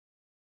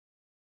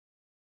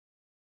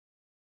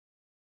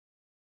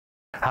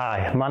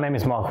Hi, my name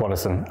is Mark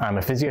Wallason. I'm a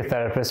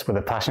physiotherapist with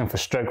a passion for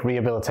stroke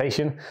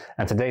rehabilitation,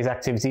 and today's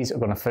activities are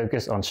going to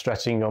focus on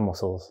stretching your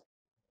muscles.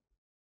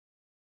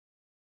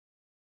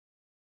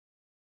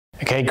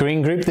 Okay,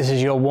 green group, this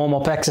is your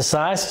warm-up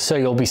exercise. So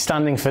you'll be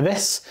standing for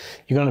this.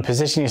 You're going to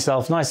position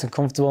yourself nice and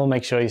comfortable,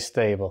 make sure you're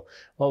stable.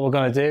 What we're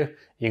going to do,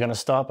 you're going to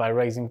start by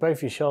raising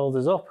both your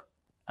shoulders up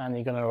and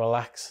you're going to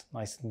relax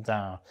nice and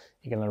down.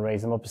 You're going to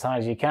raise them up as high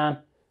as you can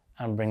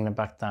and bring them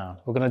back down.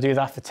 We're going to do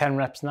that for 10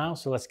 reps now,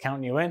 so let's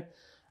count you in.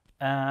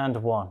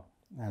 And 1,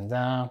 and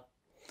down,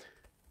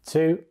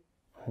 2,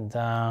 and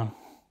down,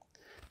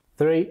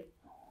 3,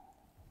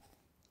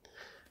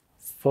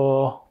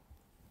 4,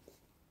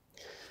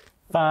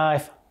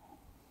 5,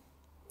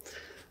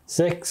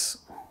 6,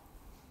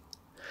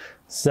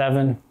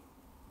 7,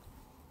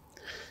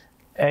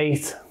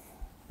 8,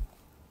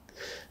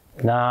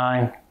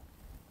 9,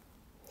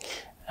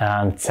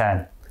 and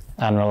 10.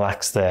 And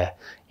relax there.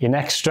 Your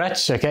next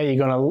stretch, okay,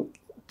 you're going to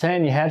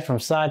turn your head from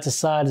side to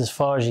side as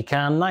far as you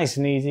can, nice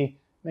and easy.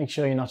 Make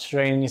sure you're not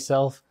straining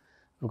yourself.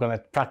 We're going to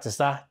practice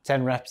that,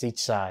 10 reps each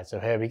side. So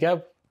here we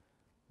go.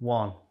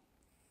 1,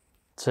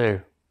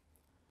 2,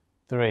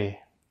 3,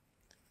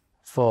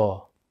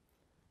 4,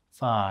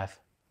 5,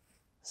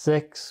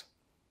 6,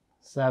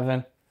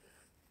 7,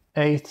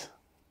 8,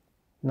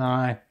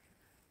 9,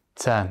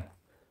 10,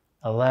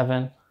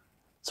 11,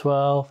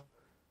 12,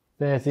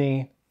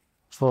 13,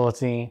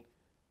 14,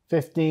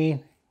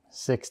 15,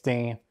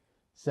 16,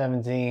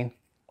 17,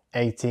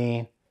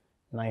 18,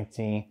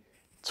 19,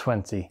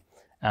 20,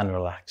 and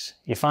relax.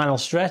 Your final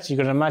stretch, you're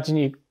going to imagine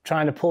you're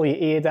trying to pull your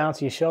ear down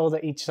to your shoulder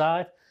each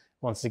side.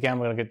 Once again,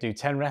 we're going to do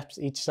 10 reps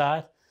each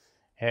side.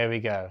 Here we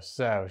go.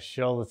 So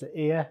shoulder to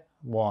ear,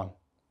 1,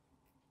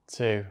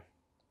 2,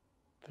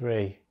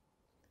 3,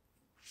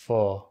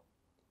 4,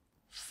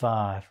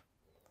 5,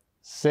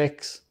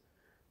 6,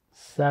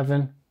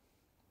 7,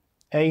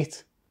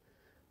 8,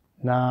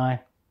 9,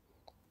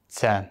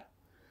 10,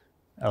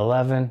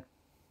 11,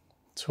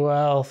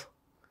 12,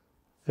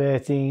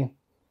 13,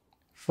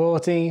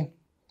 14,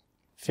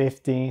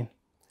 15,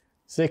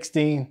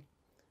 16,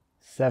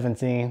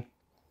 17,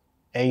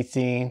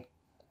 18,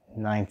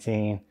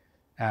 19,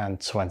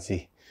 and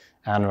 20.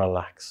 And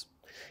relax.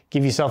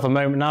 Give yourself a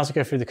moment now to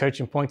go through the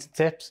coaching points and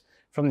tips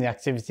from the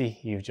activity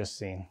you've just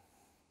seen.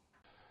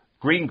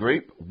 Green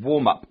group,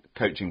 warm-up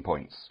coaching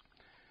points.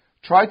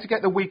 Try to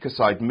get the weaker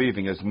side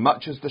moving as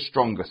much as the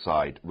stronger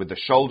side with the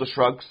shoulder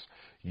shrugs.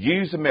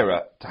 Use a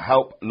mirror to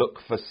help look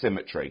for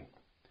symmetry.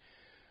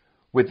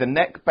 With the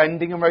neck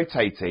bending and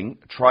rotating,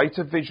 try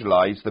to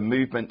visualize the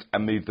movement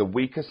and move the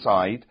weaker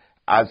side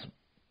as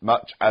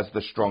much as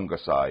the stronger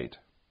side.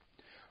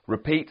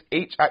 Repeat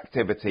each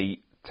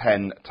activity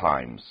 10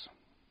 times.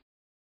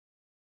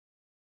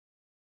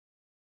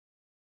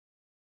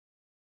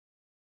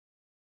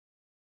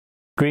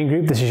 Green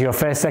group, this is your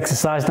first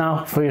exercise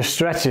now for your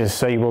stretches.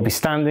 So you will be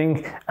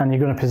standing and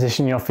you're going to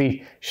position your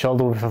feet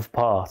shoulder width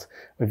apart.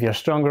 With your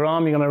stronger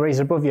arm, you're going to raise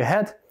it above your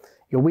head.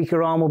 Your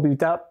weaker arm will be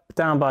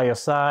down by your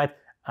side.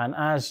 And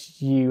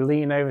as you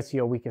lean over to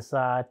your weaker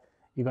side,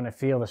 you're going to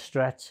feel the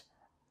stretch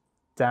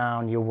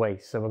down your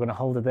waist. So we're going to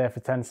hold it there for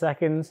 10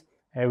 seconds.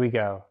 Here we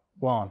go.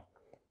 1,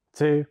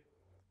 2,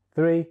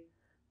 3,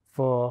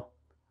 4,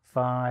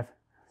 5,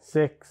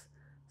 6,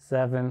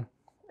 7,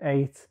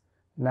 8,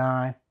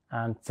 9,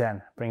 and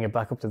 10. Bring it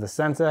back up to the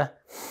center.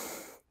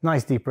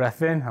 Nice deep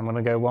breath in. I'm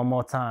going to go one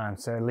more time.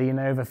 So lean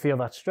over, feel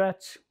that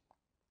stretch.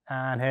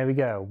 And here we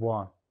go.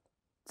 1,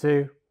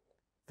 2,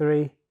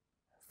 3,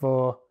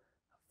 4,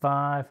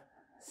 5,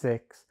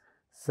 6,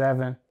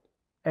 7,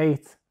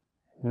 8,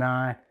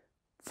 9,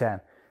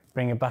 10.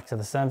 Bring it back to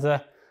the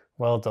center.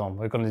 Well done.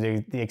 We're going to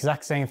do the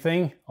exact same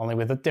thing, only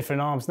with the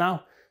different arms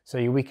now. So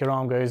your weaker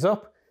arm goes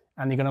up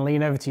and you're going to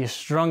lean over to your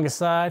stronger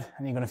side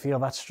and you're going to feel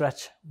that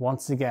stretch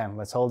once again.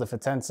 Let's hold it for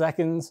 10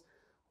 seconds.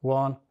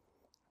 1,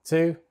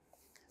 2,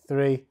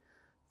 3,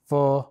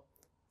 4,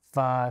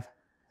 5,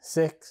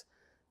 6,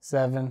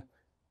 7,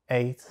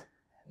 8,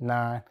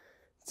 9,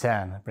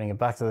 10. Bring it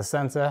back to the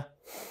center.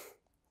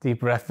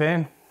 Deep breath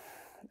in.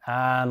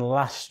 And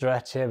last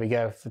stretch. Here we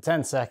go for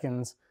 10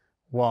 seconds.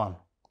 1,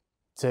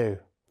 2,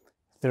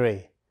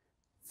 3,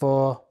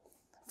 4,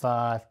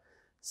 5,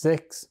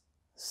 6,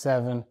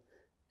 7,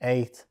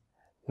 8,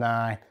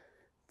 9,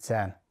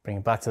 10. Bring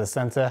it back to the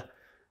center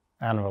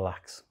and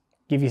relax.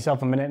 Give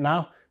yourself a minute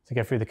now to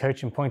go through the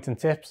coaching points and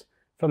tips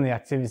from the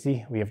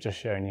activity we have just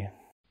shown you.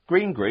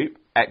 Green group,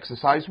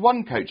 exercise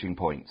 1 coaching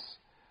points.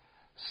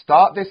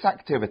 Start this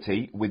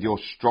activity with your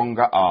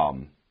stronger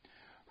arm.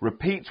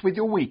 Repeat with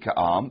your weaker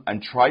arm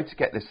and try to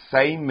get the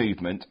same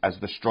movement as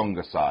the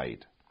stronger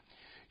side.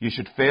 You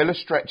should feel a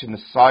stretch in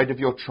the side of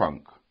your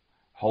trunk.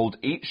 Hold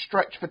each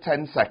stretch for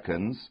 10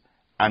 seconds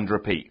and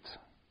repeat.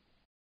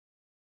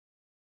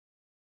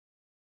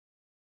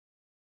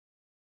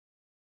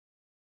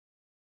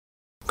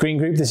 Green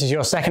group, this is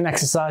your second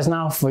exercise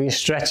now for your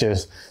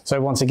stretches.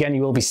 So once again,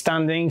 you will be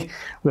standing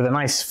with a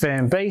nice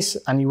firm base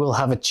and you will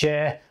have a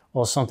chair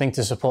or something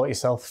to support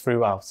yourself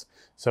throughout.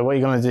 So what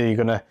you're going to do, you're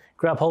going to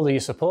grab hold of your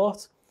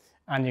support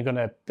and you're going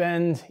to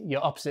bend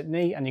your opposite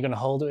knee and you're going to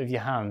hold it with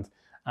your hand.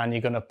 And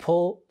you're going to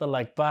pull the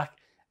leg back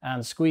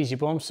and squeeze your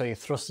bum so you're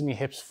thrusting your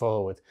hips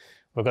forward.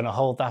 We're going to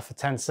hold that for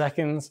 10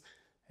 seconds.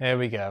 Here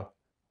we go.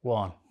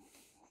 1,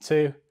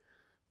 2,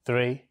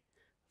 3,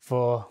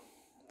 4,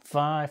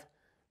 5,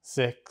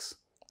 6,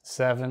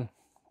 7,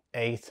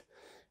 8,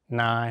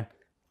 9,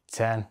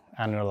 10,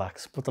 and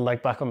relax. Put the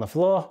leg back on the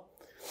floor.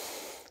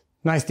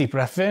 Nice deep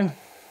breath in,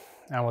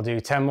 and we'll do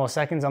 10 more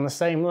seconds on the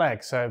same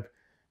leg. So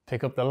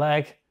pick up the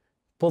leg,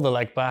 pull the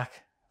leg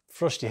back,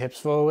 thrust your hips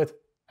forward,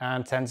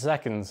 and 10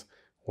 seconds.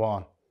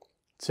 1,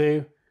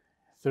 2,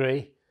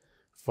 3,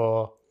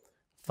 4,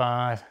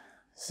 5,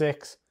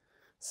 6,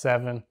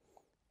 7,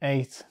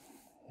 8,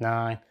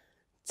 9,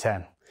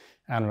 10,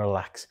 and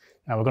relax.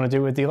 Now we're going to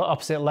do it with the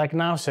opposite leg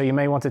now, so you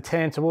may want to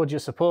turn towards your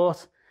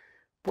support,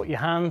 put your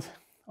hand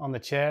on the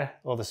chair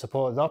or the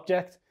supported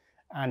object,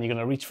 and you're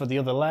going to reach for the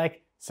other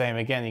leg. Same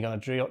again, you're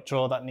going to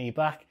draw that knee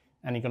back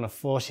and you're going to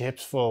force your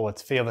hips forward.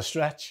 Feel the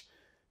stretch.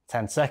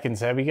 10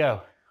 seconds, here we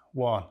go.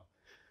 1,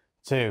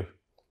 2,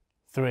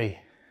 3,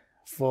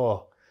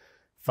 4,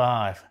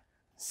 5,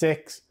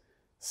 6,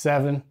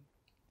 7,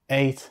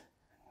 8,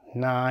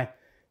 9,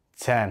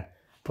 10.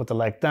 Put the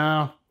leg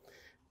down,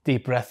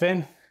 deep breath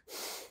in.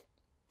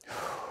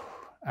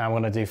 And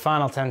we're going to do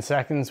final 10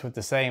 seconds with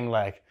the same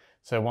leg.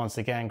 So once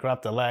again,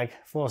 grab the leg,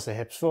 force the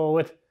hips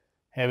forward.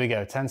 Here we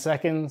go, 10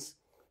 seconds.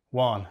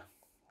 1,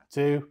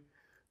 2,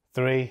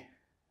 3,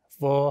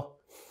 4,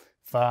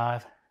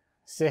 5,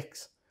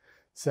 6,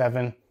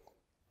 7,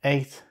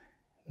 8,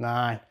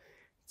 9,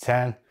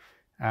 10,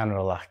 and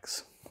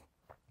relax.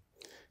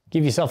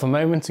 Give yourself a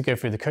moment to go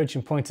through the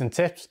coaching points and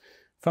tips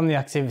from the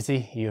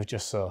activity you've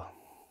just saw.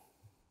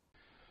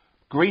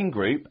 Green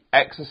group,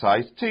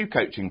 exercise 2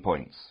 coaching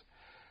points.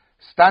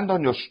 Stand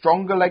on your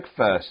stronger leg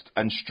first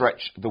and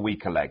stretch the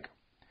weaker leg.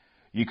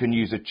 You can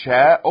use a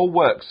chair or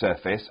work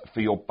surface for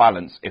your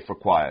balance if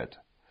required.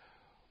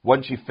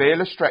 Once you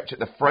feel a stretch at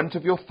the front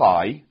of your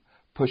thigh,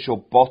 push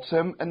your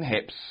bottom and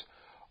hips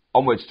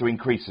onwards to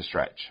increase the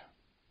stretch.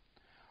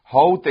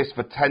 Hold this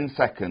for 10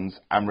 seconds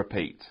and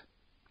repeat.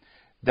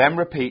 Then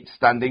repeat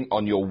standing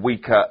on your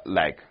weaker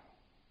leg.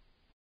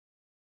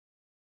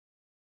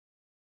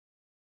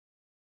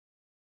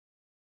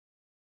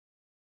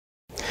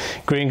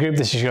 Green group,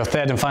 this is your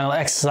third and final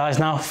exercise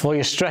now for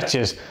your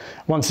stretches.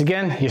 Once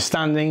again, you're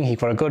standing, you've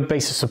got a good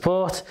base of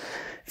support,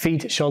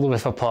 feet shoulder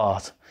width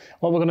apart.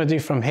 What we're going to do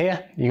from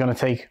here, you're going to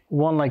take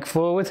one leg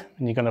forward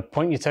and you're going to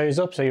point your toes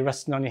up so you're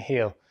resting on your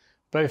heel.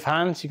 Both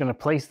hands, you're going to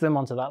place them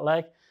onto that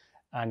leg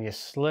and you're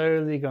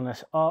slowly going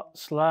to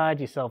slide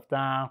yourself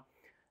down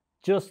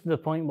just to the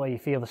point where you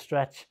feel the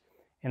stretch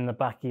in the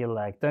back of your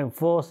leg. Don't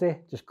force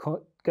it, just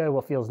go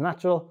what feels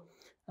natural,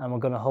 and we're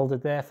going to hold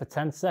it there for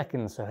 10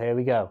 seconds. So here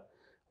we go.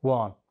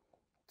 1,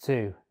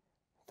 2,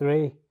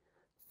 3,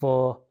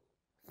 4,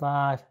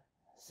 5,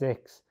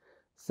 6,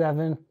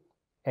 7,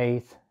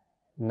 8,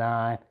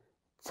 9,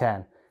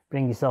 10.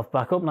 Bring yourself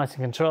back up nice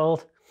and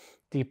controlled.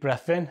 Deep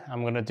breath in.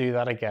 I'm going to do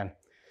that again.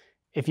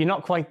 If you're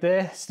not quite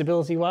there,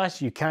 stability-wise,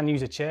 you can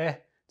use a chair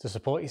to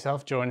support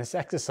yourself during this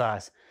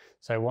exercise.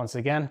 So once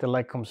again, the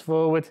leg comes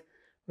forward,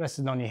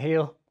 resting on your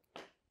heel.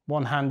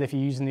 One hand if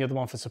you're using the other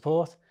one for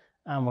support.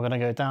 And we're going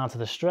to go down to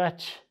the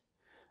stretch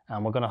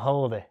and we're going to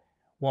hold it.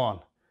 1,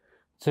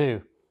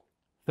 2,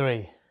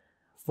 3,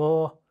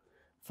 4,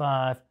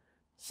 5,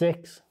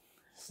 6,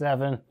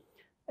 7,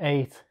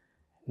 8,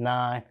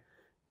 9,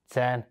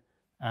 10,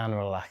 and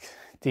relax.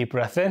 Deep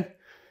breath in,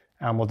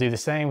 and we'll do the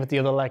same with the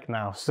other leg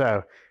now.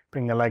 So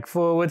bring the leg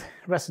forward,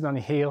 resting on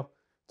your heel,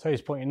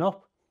 toes pointing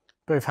up,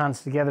 both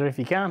hands together if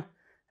you can,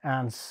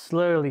 and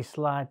slowly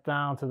slide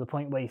down to the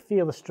point where you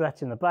feel the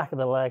stretch in the back of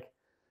the leg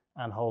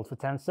and hold for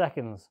 10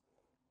 seconds.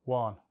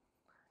 1,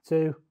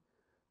 2,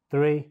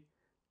 3,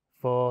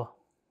 4,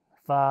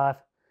 5,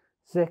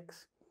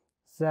 6,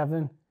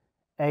 7,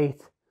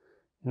 8,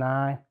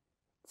 9,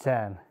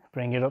 10.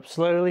 Bring it up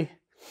slowly.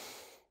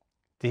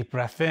 Deep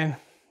breath in.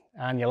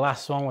 And your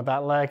last one with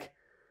that leg.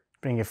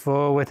 Bring it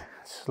forward.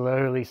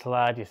 Slowly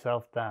slide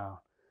yourself down.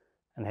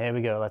 And here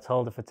we go. Let's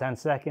hold it for 10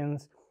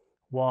 seconds.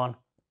 1,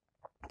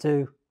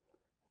 2,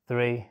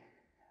 3,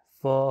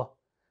 4,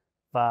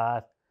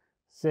 5,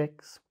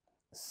 6,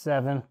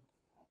 7,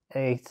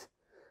 8,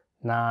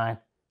 9,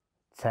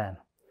 10.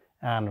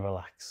 And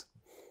relax.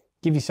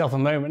 Give yourself a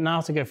moment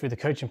now to go through the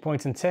coaching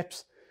points and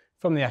tips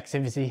from the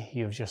activity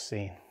you've just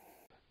seen.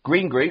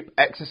 Green group,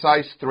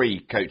 exercise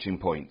 3 coaching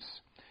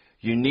points.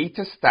 You need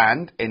to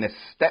stand in a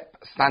step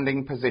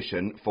standing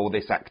position for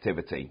this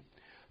activity.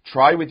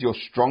 Try with your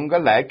stronger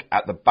leg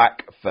at the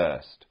back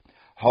first.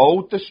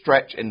 Hold the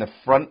stretch in the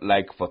front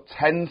leg for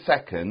 10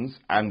 seconds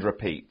and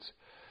repeat.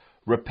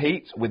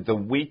 Repeat with the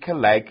weaker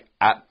leg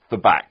at the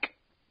back.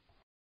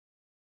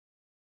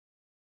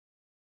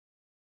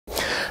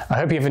 I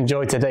hope you've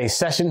enjoyed today's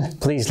session.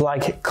 Please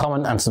like,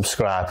 comment and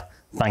subscribe.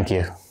 Thank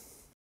you.